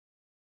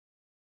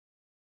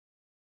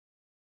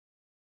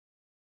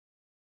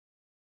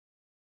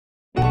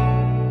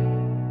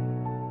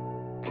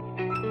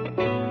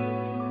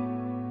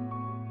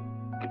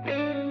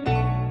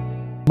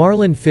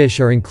Marlin fish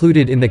are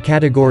included in the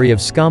category of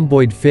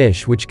scombroid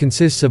fish, which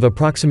consists of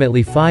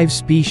approximately 5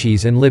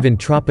 species and live in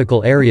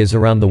tropical areas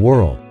around the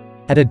world,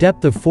 at a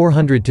depth of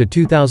 400 to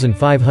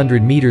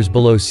 2,500 meters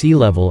below sea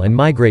level, and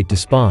migrate to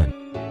spawn.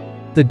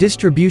 The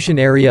distribution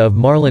area of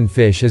marlin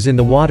fish is in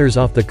the waters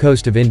off the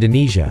coast of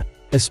Indonesia,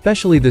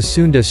 especially the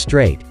Sunda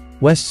Strait,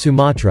 West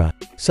Sumatra,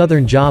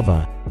 southern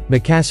Java,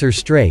 Makassar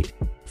Strait,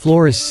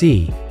 Flores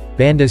Sea,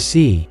 Banda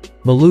Sea,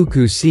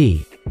 Maluku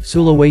Sea,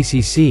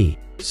 Sulawesi Sea,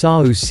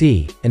 Sau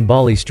Sea, and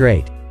Bali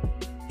Strait.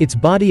 Its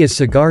body is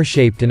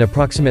cigar-shaped and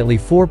approximately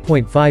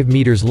 4.5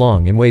 meters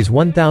long and weighs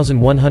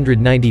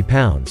 1,190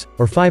 pounds,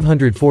 or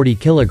 540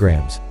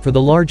 kilograms, for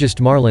the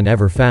largest marlin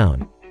ever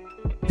found.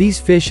 These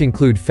fish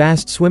include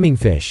fast-swimming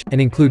fish, and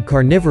include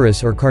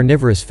carnivorous or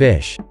carnivorous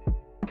fish.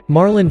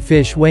 Marlin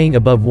fish weighing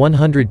above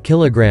 100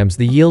 kilograms,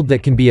 the yield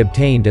that can be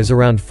obtained is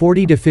around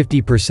 40 to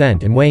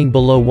 50%, and weighing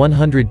below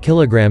 100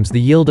 kilograms,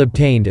 the yield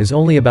obtained is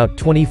only about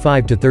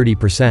 25 to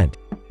 30%.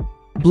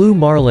 Blue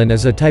marlin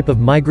is a type of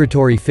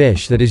migratory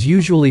fish that is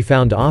usually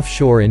found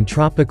offshore in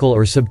tropical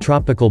or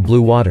subtropical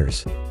blue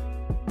waters.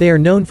 They are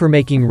known for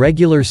making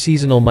regular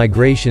seasonal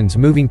migrations,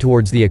 moving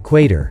towards the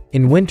equator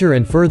in winter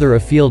and further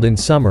afield in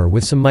summer,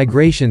 with some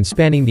migrations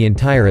spanning the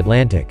entire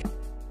Atlantic.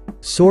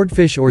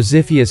 Swordfish or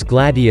Xiphias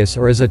gladius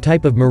is a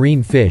type of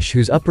marine fish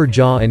whose upper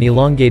jaw and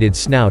elongated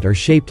snout are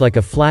shaped like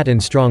a flat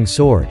and strong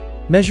sword,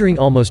 measuring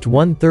almost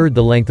 1/3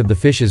 the length of the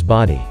fish's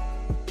body.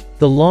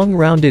 The long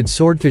rounded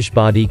swordfish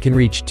body can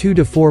reach 2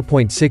 to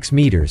 4.6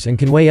 meters and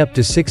can weigh up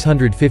to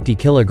 650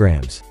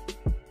 kilograms.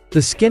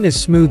 The skin is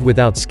smooth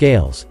without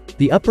scales.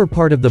 The upper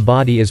part of the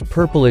body is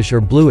purplish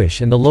or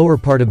bluish and the lower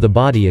part of the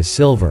body is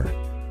silver.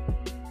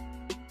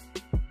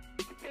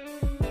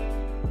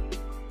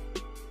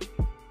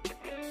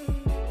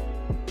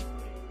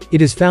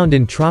 It is found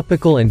in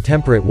tropical and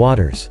temperate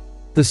waters.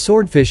 The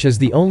swordfish is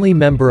the only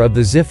member of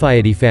the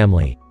Xiphiidae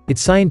family.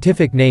 Its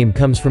scientific name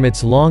comes from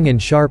its long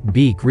and sharp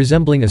beak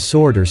resembling a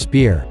sword or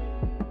spear.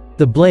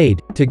 The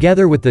blade,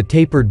 together with the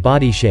tapered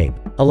body shape,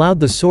 allowed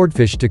the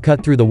swordfish to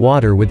cut through the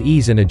water with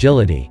ease and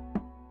agility.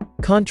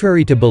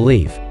 Contrary to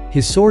belief,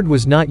 his sword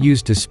was not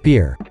used to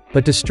spear,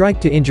 but to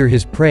strike to injure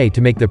his prey,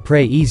 to make the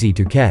prey easy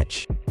to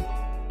catch.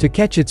 To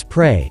catch its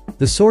prey,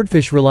 the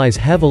swordfish relies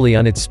heavily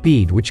on its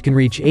speed, which can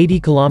reach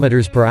 80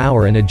 km per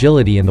hour, and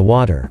agility in the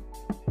water.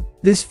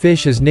 This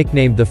fish is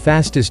nicknamed the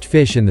fastest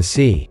fish in the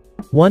sea.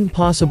 One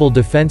possible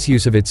defense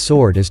use of its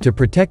sword is to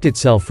protect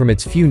itself from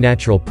its few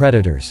natural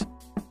predators.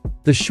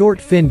 The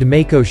short-finned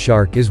mako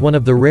shark is one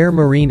of the rare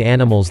marine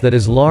animals that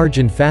is large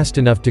and fast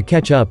enough to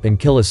catch up and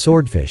kill a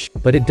swordfish,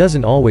 but it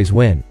doesn't always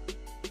win.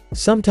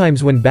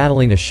 Sometimes when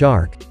battling a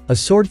shark, a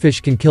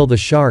swordfish can kill the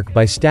shark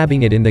by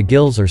stabbing it in the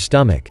gills or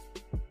stomach.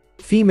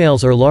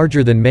 Females are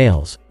larger than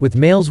males, with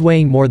males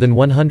weighing more than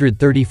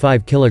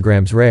 135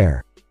 kilograms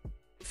rare.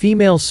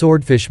 Female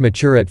swordfish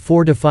mature at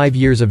 4 to 5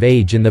 years of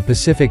age in the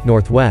Pacific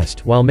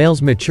Northwest, while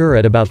males mature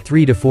at about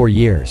 3 to 4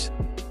 years.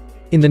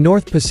 In the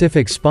North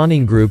Pacific,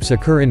 spawning groups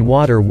occur in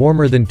water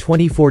warmer than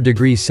 24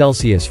 degrees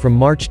Celsius from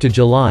March to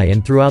July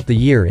and throughout the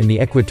year in the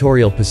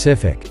equatorial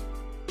Pacific.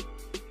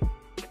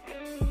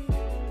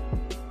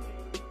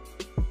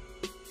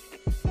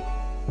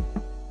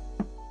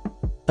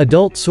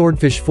 Adult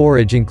swordfish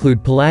forage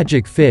include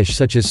pelagic fish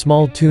such as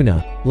small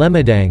tuna,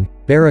 lemmadang,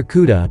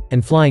 barracuda,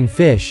 and flying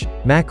fish,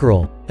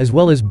 mackerel, as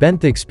well as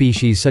benthic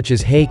species such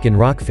as hake and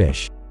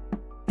rockfish.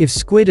 If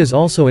squid is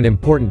also an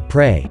important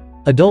prey,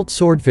 adult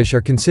swordfish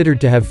are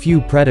considered to have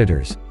few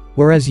predators,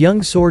 whereas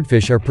young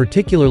swordfish are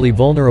particularly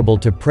vulnerable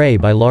to prey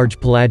by large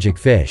pelagic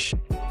fish.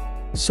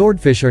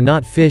 Swordfish are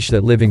not fish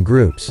that live in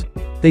groups.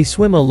 They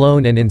swim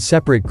alone and in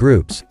separate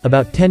groups,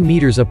 about 10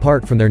 meters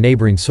apart from their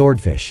neighboring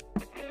swordfish.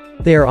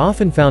 They are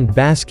often found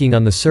basking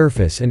on the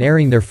surface and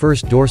airing their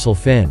first dorsal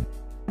fin.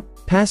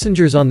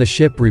 Passengers on the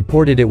ship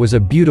reported it was a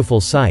beautiful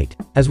sight,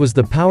 as was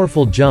the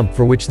powerful jump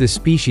for which this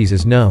species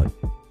is known.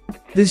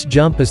 This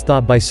jump is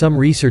thought by some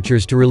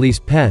researchers to release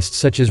pests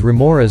such as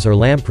remoras or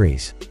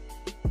lampreys.